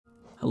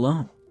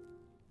Hello.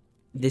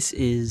 This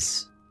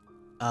is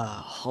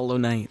Hollow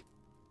Knight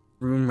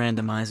Room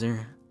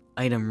Randomizer,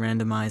 Item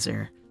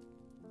Randomizer,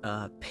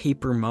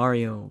 Paper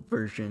Mario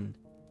version,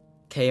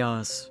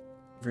 Chaos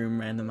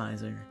Room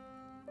Randomizer.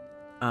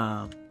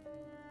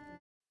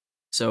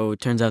 So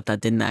it turns out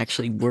that didn't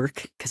actually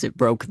work because it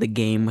broke the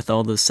game with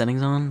all those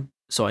settings on,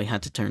 so I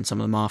had to turn some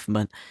of them off.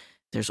 But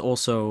there's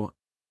also,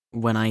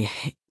 when I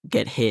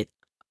get hit,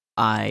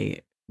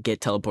 I get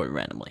teleported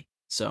randomly.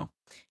 So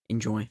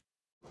enjoy.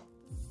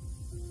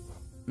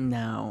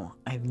 Now,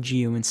 I have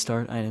Geo and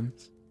start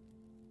items,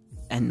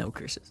 and no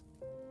curses.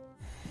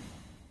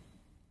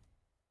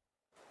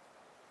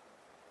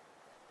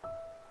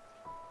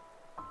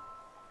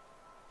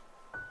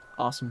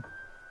 Awesome.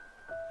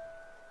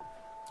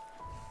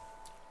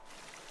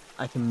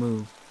 I can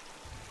move.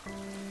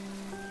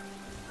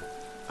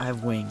 I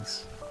have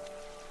wings.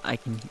 I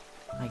can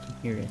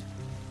hear it.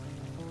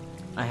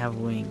 I have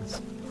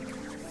wings.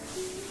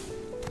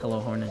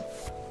 Hello, Hornet.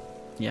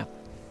 Yeah.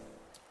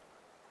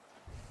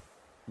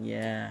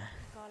 Yeah.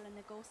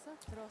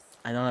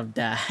 I don't have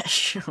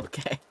dash,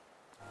 okay.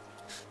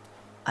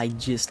 I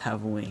just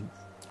have wings.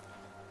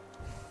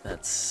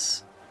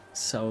 That's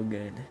so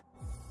good.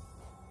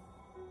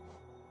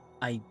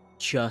 I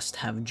just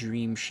have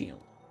Dream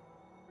Shield.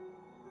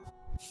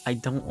 I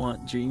don't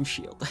want Dream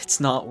Shield. It's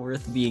not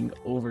worth being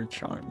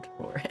overcharmed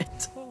for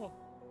it.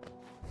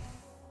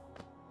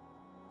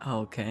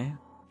 Okay.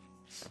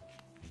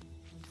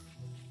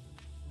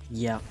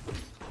 Yeah,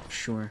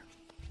 sure.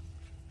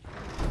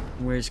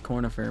 Where's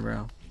Cornifer,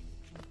 bro?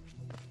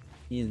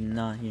 He is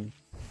not here.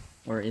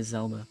 Or is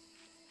Zelda?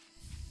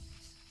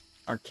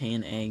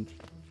 Arcane Egg.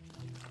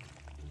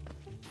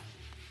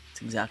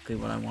 It's exactly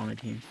what I wanted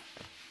here.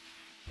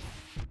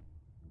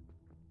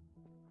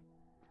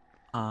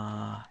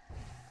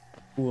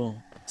 Cool.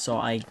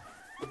 So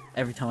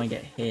every time I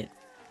get hit,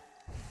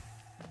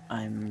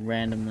 I'm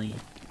randomly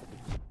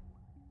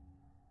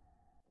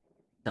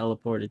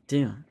teleported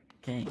too.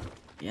 Okay,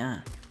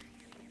 yeah.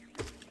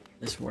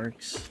 This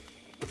works.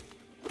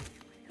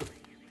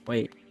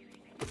 Wait,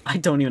 I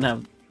don't even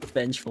have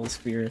Vengeful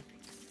Spirit.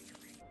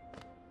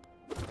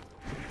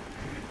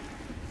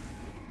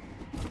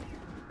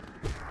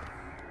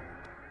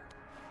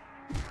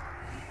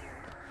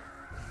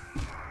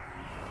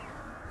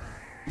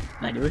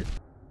 Can I do it?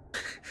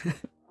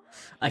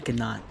 I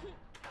cannot.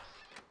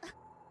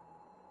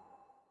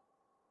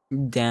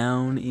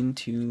 Down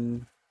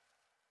into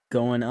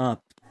going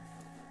up.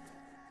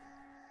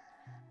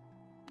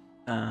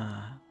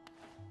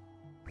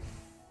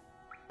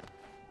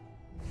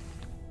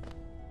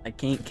 I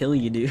can't kill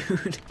you,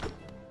 dude.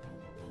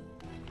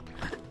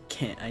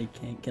 I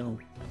can't kill him.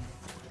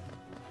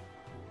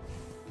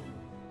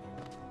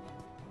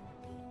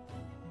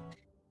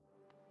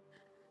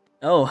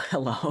 Oh,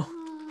 hello.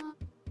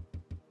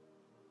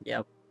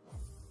 Yep.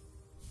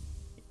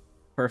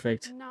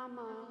 Perfect.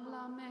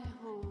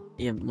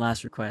 Yep,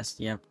 last request.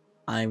 Yep.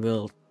 I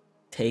will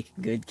take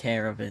good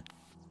care of it.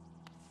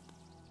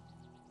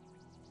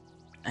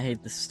 I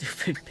hate this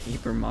stupid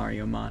Paper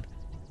Mario mod.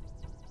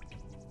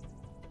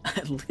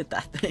 Look at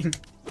that thing.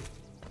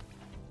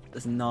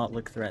 Does not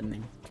look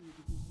threatening.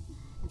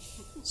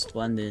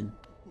 Splendid.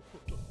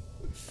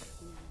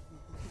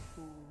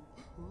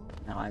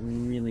 Now I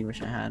really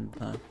wish I had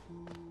the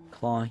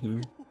claw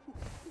here.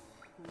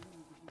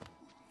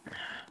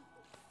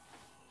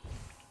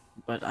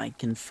 But I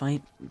can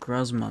fight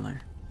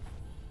Gruzmother.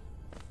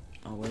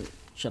 Oh wait,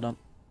 shut up.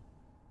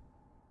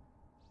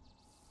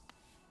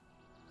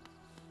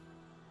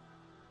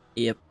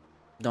 Yep,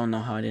 don't know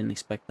how I didn't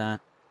expect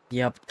that.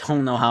 Yep,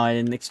 don't know how I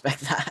didn't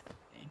expect that.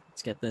 Okay,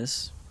 let's get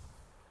this.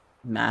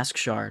 Mask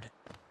Shard.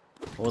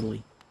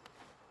 Totally.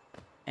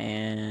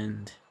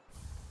 And...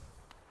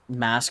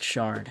 Mask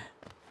Shard.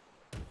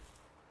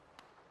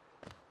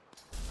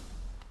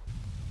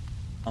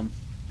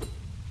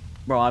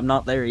 Bro, I'm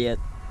not there yet.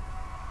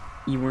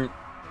 You weren't...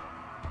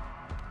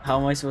 How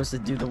am I supposed to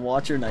do the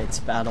Watcher Knights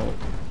battle?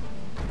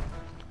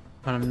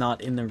 But I'm not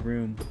in the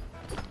room.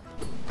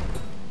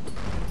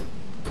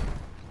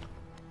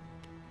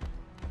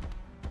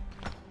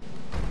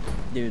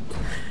 Dude,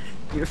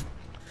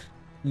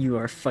 you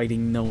are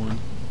fighting no one.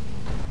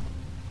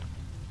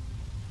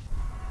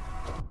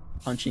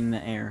 Punching the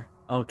air.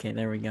 Okay,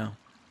 there we go.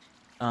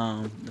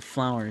 The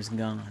flower is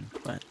gone,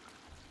 but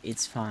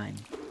it's fine.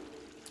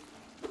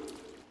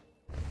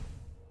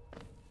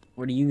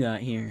 What do you got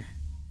here?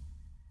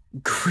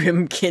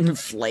 Grimkin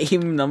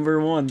Flame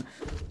 #1.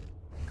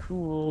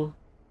 Cool.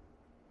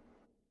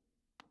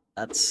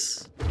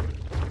 That's...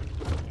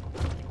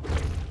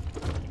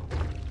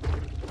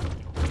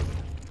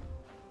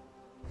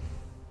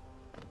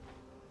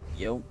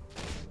 Yo.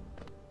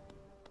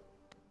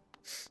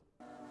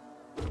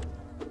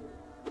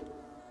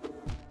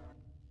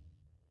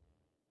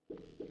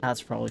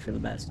 That's probably for the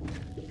best.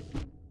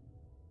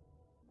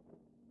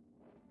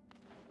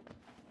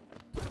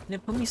 Can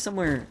it put me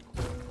somewhere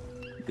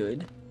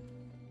good?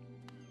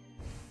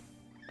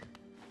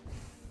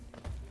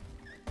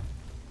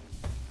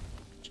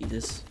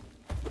 Jesus.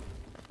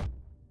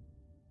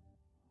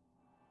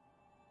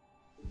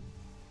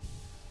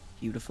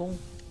 Beautiful.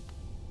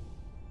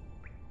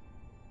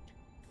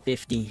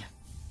 50.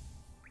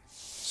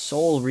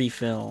 Soul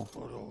refill.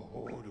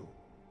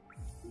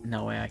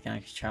 No way I can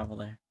actually travel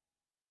there.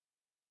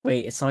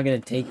 Wait, it's not gonna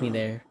take me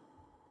there.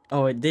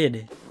 Oh, it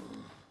did.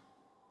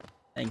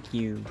 Thank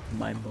you,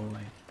 my boy.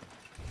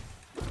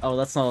 Oh,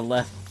 that's not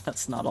a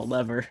that's not a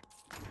lever.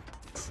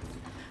 It's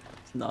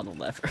not a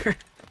lever.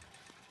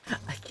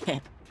 I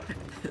can't.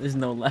 There's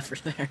no lever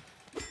there.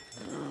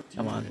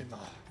 Come on.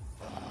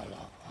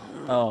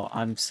 Oh,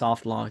 I'm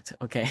soft locked.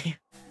 Okay.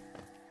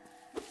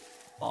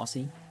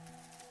 Bossy.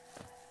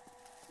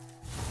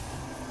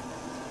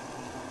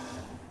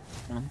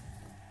 Come on.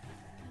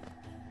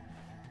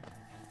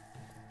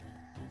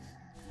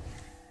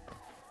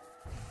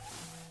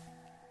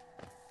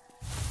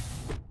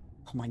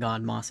 Oh my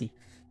god, Mossy.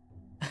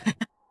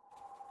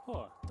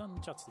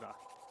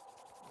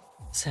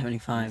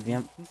 75,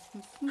 yep.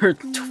 Her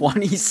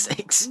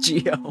 26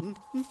 Geo.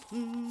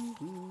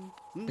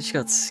 She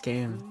got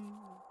scammed.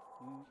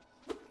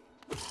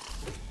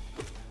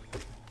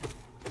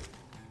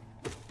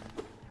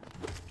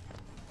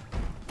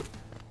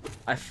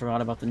 I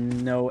forgot about the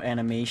no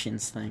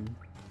animations thing.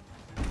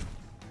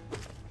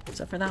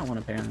 Except for that one,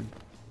 apparently.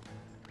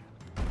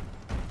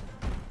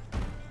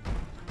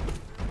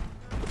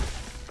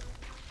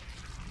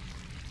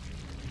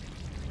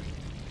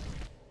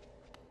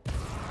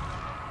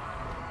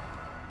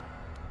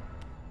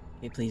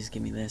 Okay, please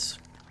give me this.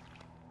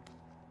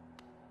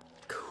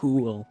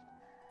 Cool.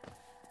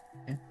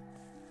 Okay.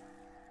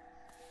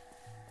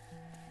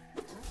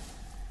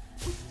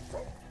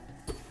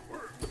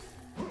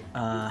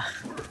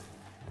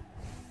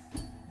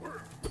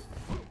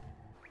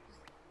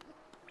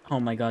 Oh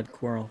my god,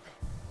 Quirrell.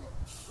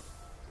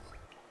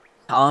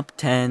 Top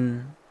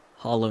 10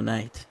 Hollow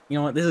Knight. You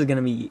know what? This is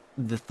gonna be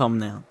the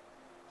thumbnail.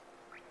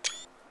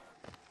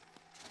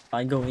 If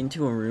I go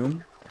into a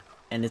room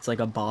and it's like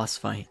a boss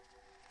fight,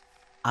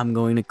 I'm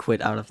going to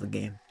quit out of the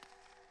game.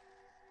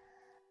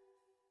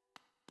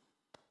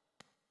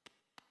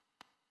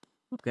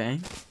 Okay.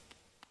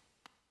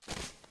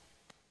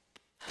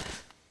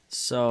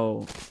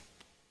 So,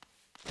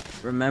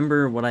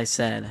 remember what I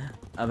said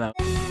about...